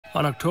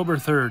On October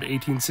 3,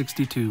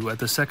 1862, at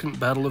the Second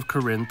Battle of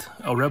Corinth,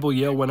 a rebel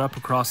yell went up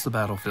across the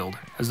battlefield.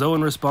 As though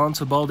in response,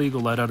 a bald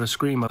eagle let out a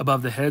scream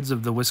above the heads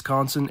of the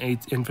Wisconsin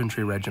 8th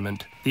Infantry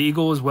Regiment. The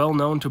eagle was well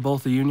known to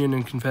both the Union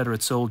and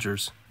Confederate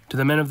soldiers. To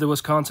the men of the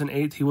Wisconsin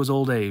 8th, he was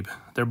Old Abe,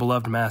 their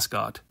beloved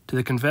mascot. To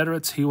the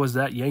Confederates, he was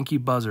that Yankee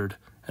buzzard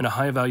and a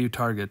high-value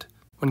target.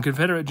 When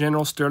Confederate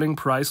General Sterling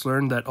Price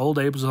learned that Old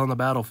Abe was on the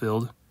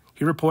battlefield,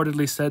 he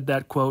reportedly said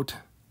that, quote,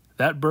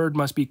 "That bird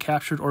must be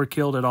captured or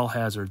killed at all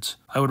hazards.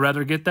 I would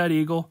rather get that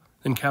eagle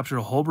than capture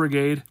a whole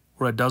brigade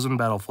or a dozen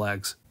battle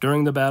flags."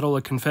 During the battle,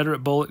 a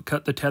Confederate bullet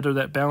cut the tether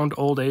that bound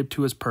Old Abe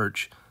to his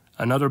perch.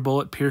 Another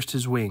bullet pierced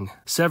his wing,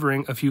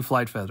 severing a few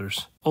flight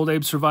feathers. Old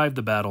Abe survived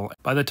the battle.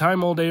 By the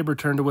time Old Abe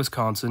returned to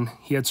Wisconsin,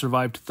 he had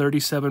survived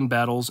 37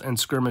 battles and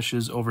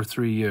skirmishes over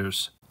 3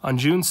 years. On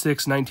June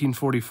 6,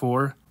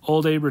 1944,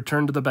 Old Abe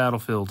returned to the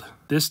battlefield,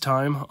 this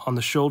time on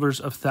the shoulders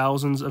of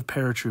thousands of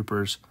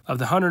paratroopers of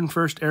the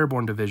 101st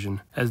Airborne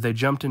Division as they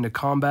jumped into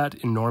combat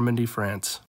in Normandy, France.